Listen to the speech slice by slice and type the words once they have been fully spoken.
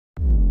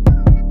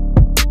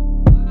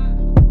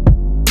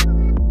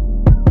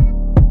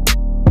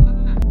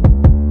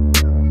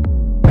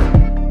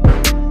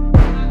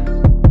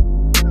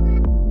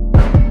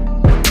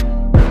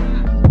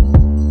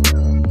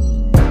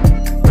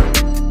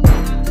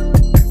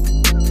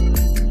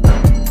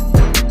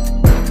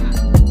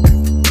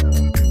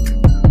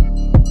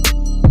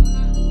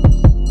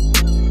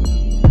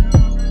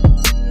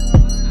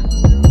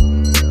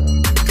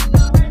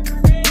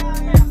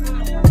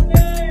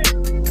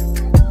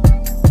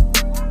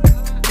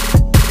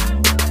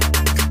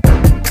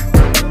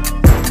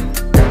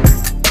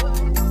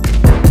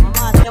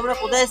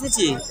কোথায়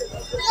এসেছি?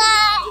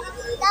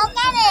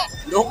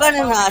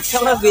 দোকানে না, আজকে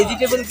আমরা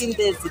ভেজিটেবল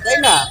কিনতে এসেছি, তাই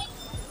না?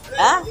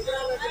 হ্যাঁ,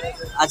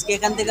 আজকে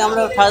এখান থেকে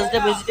আমরা থার্সডে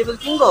ভেজিটেবল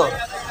কিনবো।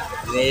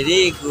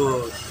 Very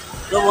good.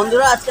 তো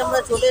বন্ধুরা, আজকে আমরা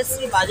চলে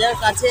এসেছি বাজার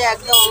কাছে,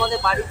 একদম আমাদের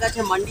বাড়ির কাছে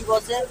মান্ডি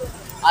বসে।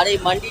 আর এই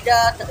মান্ডিটা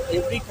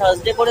এভরি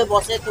থার্সডে করে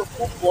বসে, তো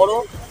খুব বড়।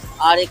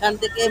 আর এখান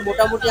থেকে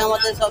মোটামুটি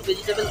আমাদের সব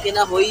ভেজিটেবল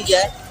কেনা হয়েই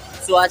যায়।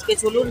 সো আজকে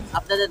চলুন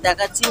আপনাদের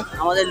দেখাচ্ছি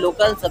আমাদের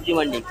লোকাল সবজি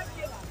মান্ডি।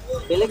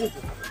 পেলে কিছু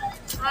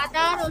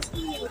আদা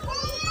রসুন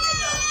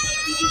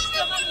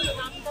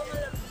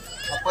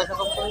পয়সা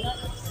কম করে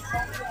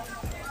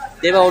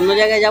দেবা, অন্য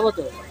জায়গায় যাবো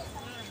তো।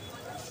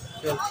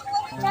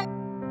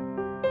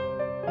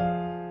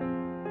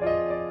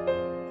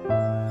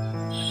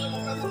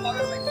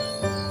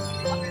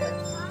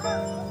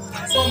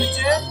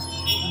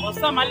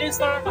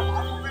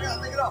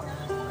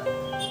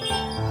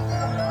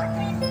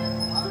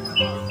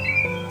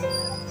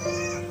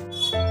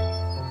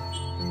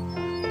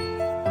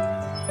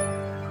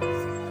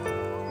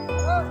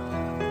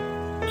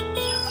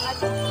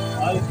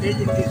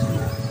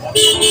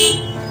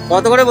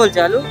 কত করে বলছে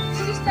আলু?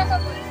 30 টাকা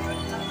বলছে।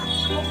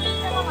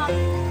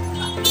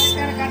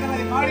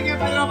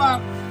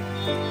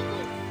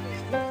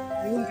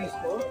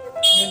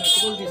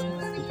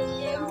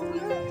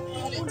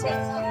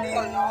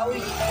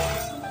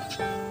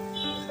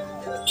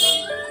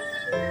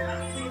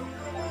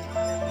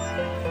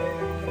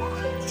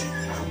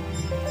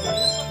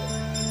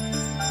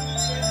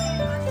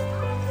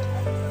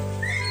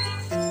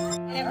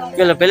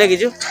 পেলে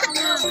কিছু?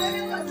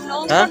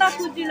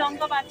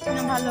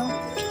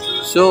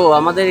 সো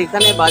আমাদের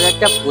এখানে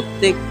বাজারটা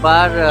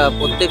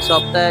প্রত্যেক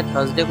সপ্তাহে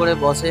থার্সডে করে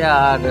বসে।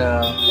 আর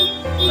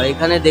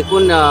এখানে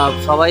দেখুন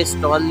সবাই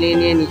স্টল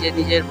নিয়ে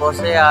নিজের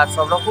বসে, আর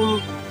সব রকম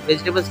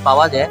ভেজিটেবলস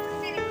পাওয়া যায়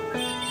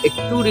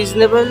একটু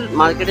রিজনেবল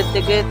মার্কেটের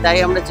থেকে। তাই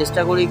আমরা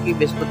চেষ্টা করি কি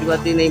বৃহস্পতিবার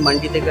দিন এই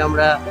মান্ডি থেকে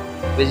আমরা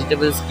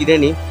ভেজিটেবলস কিনে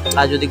নিই।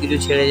 আর যদি কিছু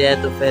ছেড়ে যায়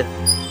তো ফের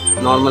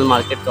নর্মাল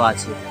মার্কেট তো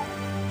আছে।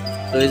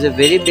 So is a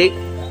very big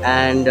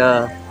and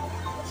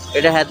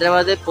এটা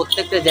হায়দ্রাবাদের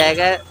প্রত্যেকটা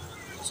জায়গায়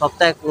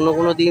সপ্তাহে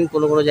কোনো দিন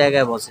কোনো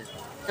জায়গায় বসে।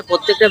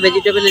 প্রত্যেকটা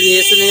ভেজিটেবলের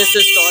নিজস্ব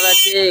স্টল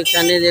আছে।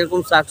 এখানে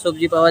যেরকম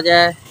শাকসবজি পাওয়া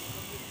যায়,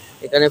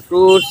 এখানে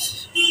ফ্রুটস,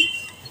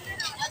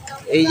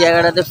 এই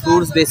জায়গাটাতে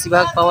ফ্রুটস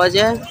বেশিরভাগ পাওয়া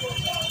যায়।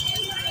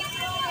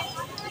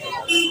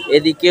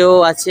 এদিকেও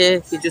আছে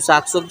কিছু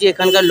শাকসবজি,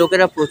 এখানকার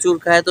লোকেরা প্রচুর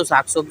খায়, তো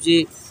শাকসবজি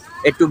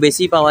একটু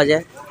বেশি পাওয়া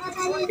যায়।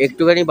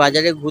 একটুখানি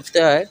বাজারে ঘুরতে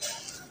হয়,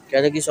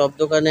 কেন কি সব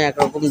দোকানে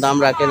একরকম দাম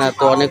রাখে না।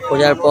 তো অনেক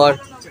খোঁজার পর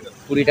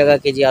 20 টাকা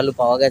কেজি আলু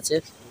পাওয়া গেছে।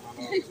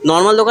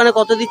 নর্মাল দোকানে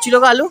কত দিচ্ছিল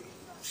গো আলু?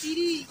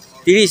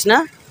 30 না?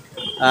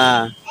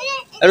 হ্যাঁ,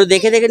 একটু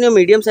দেখে নিও,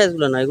 মিডিয়াম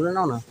সাইজগুলো না, এগুলো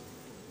নাও না।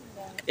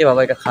 এ বাবা,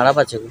 এটা খারাপ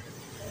আছে গো।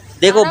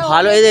 দেখো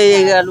ভালো,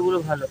 এই আলুগুলো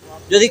ভালো।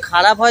 যদি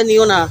খারাপ হয়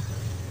নিও না,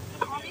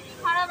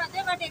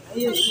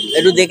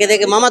 একটু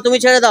দেখে। মামা তুমি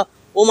ছেড়ে দাও,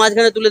 ও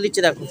মাঝখানে তুলে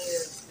দিচ্ছে দেখো।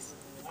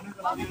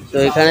 তো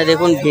এখানে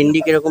দেখুন ভিন্ডি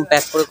কিরকম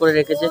প্যাক করে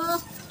রেখেছে।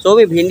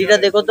 সবই ভিন্ডিটা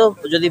দেখো তো,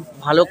 যদি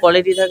ভালো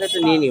কোয়ালিটি থাকে তো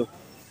নিয়ে নিও।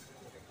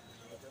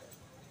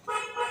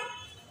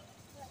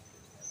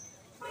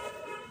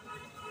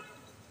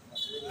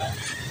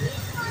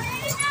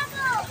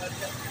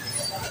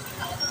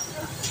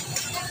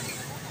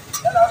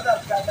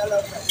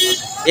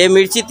 ये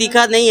मिर्ची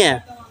तीखा नहीं है,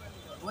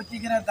 वो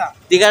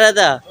तीखा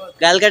रहता।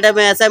 कलकत्ता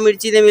में ऐसा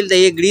मिर्ची नहीं मिलता,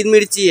 ये ग्रीन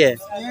मिर्ची है।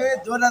 ये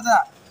दो रहता,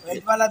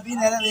 एक वाला भी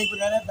नहीं रहता, एक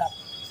रहता।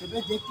 सुबह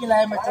देख के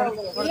लाए मैं,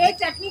 ये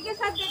चटनी के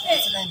साथ देते हैं।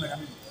 नहीं मैडम,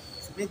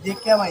 सुबह देख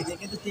के भाई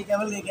देखे तो तीखा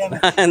वाला लेके आए।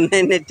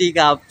 नहीं ठीक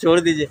है, आप छोड़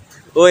दीजिए,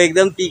 वो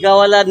एकदम तीखा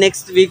वाला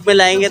नेक्स्ट वीक में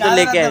लाएंगे तो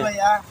लेके आए।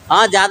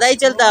 हाँ, ज्यादा ही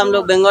चलता है, हम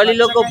लोग बंगाली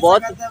लोग को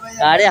बहुत।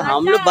 अरे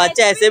हम लोग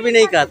बच्चा ऐसे भी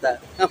नहीं खाता।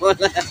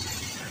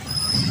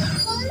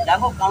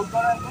 देखो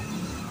काउंटर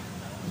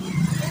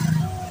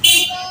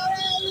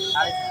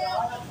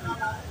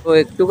তো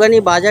একটুখানি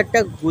বাজারটা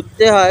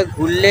ঘুরতে হয়,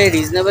 ঘুরলে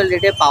রিজনেবল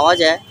রেটে পাওয়া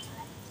যায়।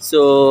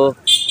 সো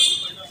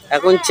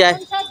এখন চাই,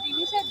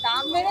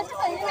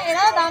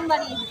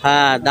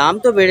 হ্যাঁ দাম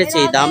তো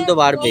বেড়েছেই, দাম তো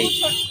বাড়বেই।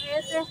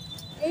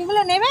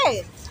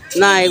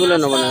 না এগুলো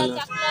নেবো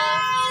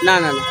না,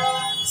 না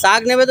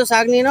শাক নেবে তো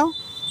শাক নিয়ে নাও।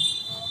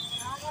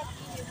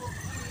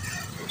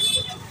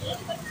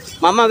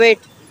 মামা ওয়েট,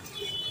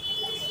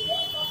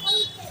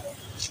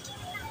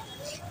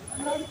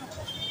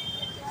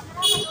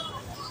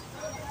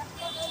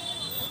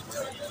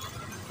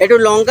 একটু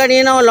লঙ্কা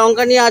নিয়ে নাও,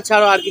 লঙ্কা নিয়ে আর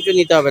ছাড়ো, আর কিছু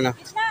নিতে হবে না।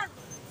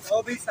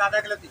 সব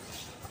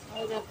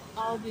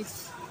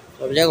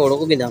জায়গায়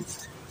ওরকমই দাম।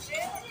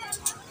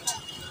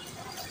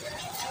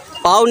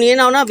 পাও নিয়ে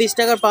নাও না, 20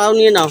 টাকার পাও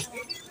নিয়ে নাও।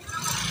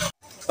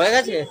 হয়ে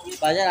গেছে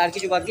বাজার, আর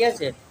কিছু বাকি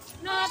আছে?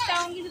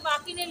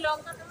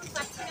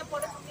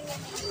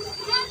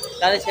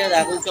 তাহলে ছেড়ে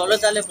দেখুন, চলো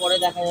তাহলে পরে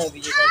দেখা যাবে।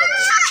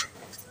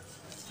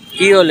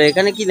 কি হলো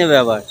এখানে, কি নেবে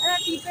আবার?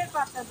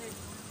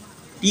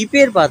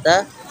 টিপের পাতা?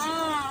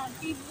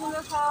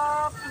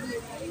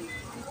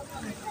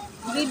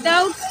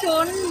 विदाउट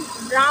स्टोन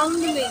राउंड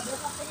में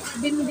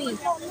बिंदी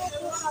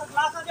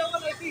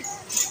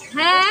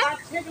है,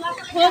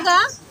 होगा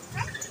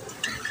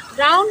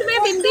राउंड में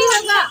बिंदी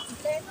होगा।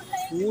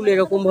 ফুল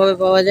এরকম ভাবে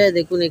পাওয়া যায়।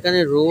 দেখুন এখানে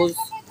রোজ,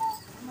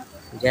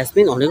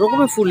 জেসমিন, অনেক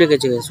রকমের ফুল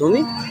রেখেছে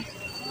সুমি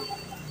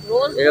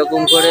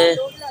এরকম করে।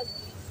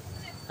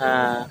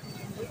 হ্যাঁ,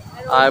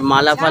 আর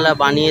মালা ফালা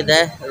বানিয়ে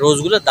দেয়।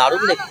 রোজগুলো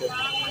দারুণ দেখতে,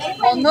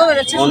 গন্ধ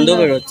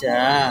বেরোচ্ছে।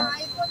 হ্যাঁ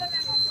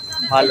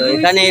ভালো।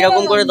 এখানে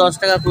এরকম করে 10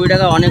 টাকা 20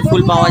 টাকা অনেক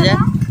ফুল পাওয়া যায়।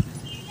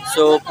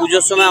 সো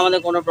পুজোর সময় আমাদের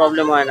কোনো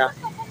প্রবলেম হয় না।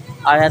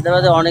 আর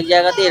হায়দ্রাবাদে অনেক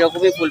জায়গাতে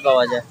এরকমই ফুল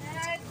পাওয়া যায়।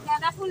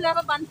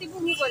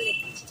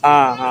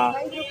 হ্যাঁ হ্যাঁ।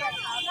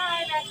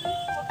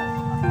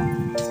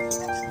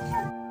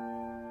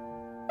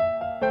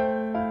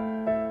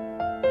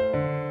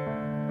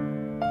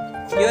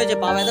 কি হয়েছে,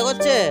 পা ব্যথা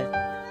করছে?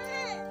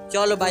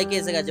 চলো বাইকে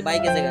এসে গেছে,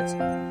 বাইক এসে গেছে।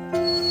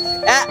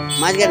 হ্যাঁ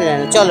মাঝখানে যায়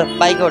না, চলো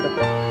বাইকে ওঠো।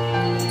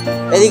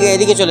 এদিকে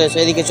এদিকে চলে এসো,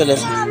 এদিকে চলে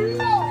এসো।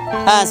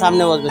 হ্যাঁ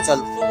সামনে বসবে,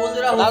 চলো। তো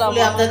বন্ধুরা,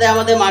 হোপফুলি আপনাদের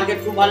আমাদের মার্কেট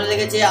খুব ভালো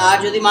লেগেছে। আর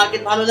যদি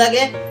মার্কেট ভালো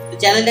লাগে তো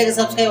চ্যানেলটাকে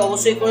সাবস্ক্রাইব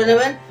অবশ্যই করে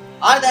নেবেন।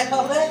 আর দেখা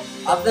হবে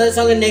আপনাদের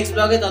সঙ্গে নেক্সট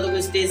ব্লগে।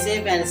 ততক্ষণ stay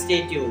safe and stay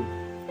tune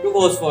two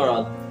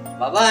Ghosh4All।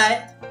 Bye bye.